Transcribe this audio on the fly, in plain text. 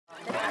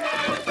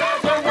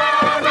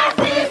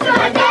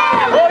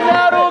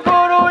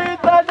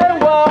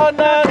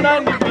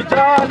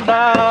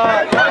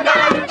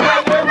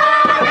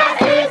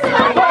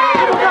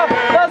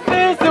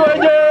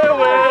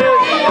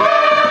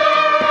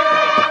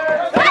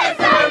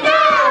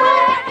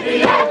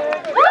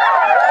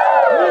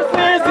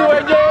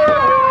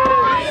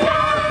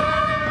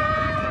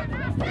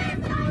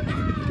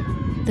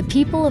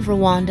of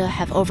Rwanda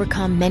have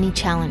overcome many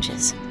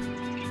challenges.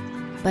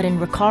 But in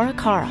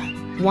Rwanda,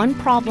 one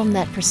problem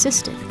that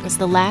persisted was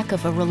the lack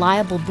of a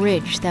reliable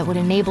bridge that would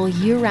enable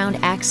year-round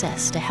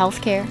access to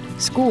healthcare,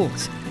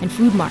 schools, and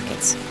food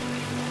markets.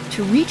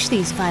 To reach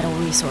these vital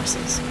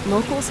resources,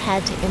 locals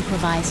had to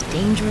improvise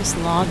dangerous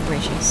log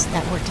bridges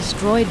that were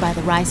destroyed by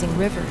the rising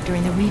river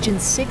during the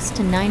region's 6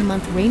 to 9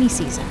 month rainy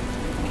season.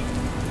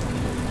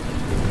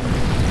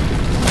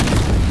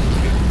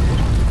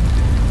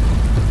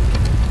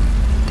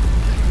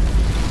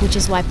 Which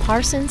is why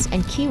Parsons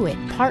and Kiewit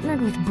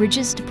partnered with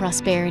Bridges to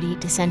Prosperity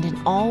to send an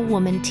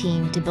all-woman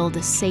team to build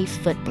a safe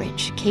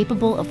footbridge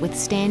capable of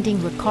withstanding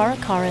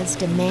Rwand's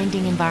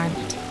demanding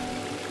environment.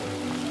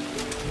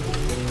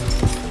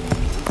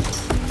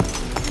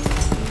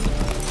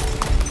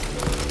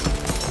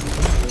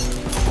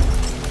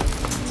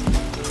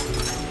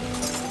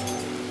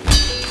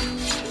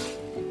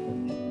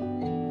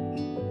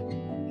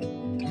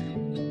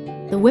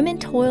 The women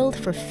toiled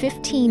for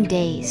 15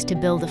 days to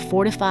build a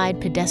fortified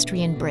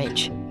pedestrian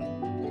bridge.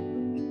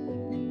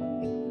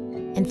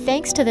 And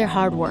thanks to their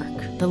hard work,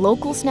 the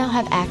locals now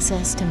have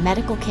access to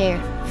medical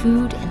care,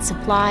 food, and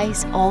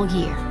supplies all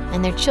year,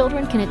 and their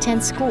children can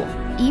attend school,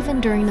 even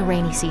during the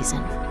rainy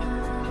season.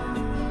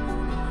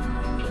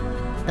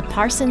 The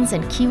Parsons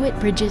and Kiewit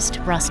Bridges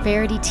to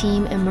Prosperity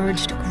team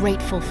emerged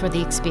grateful for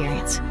the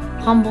experience,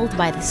 humbled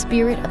by the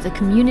spirit of the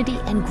community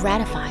and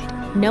gratified,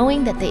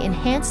 knowing that they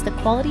enhance the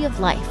quality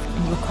of life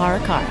in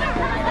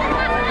Rwanda.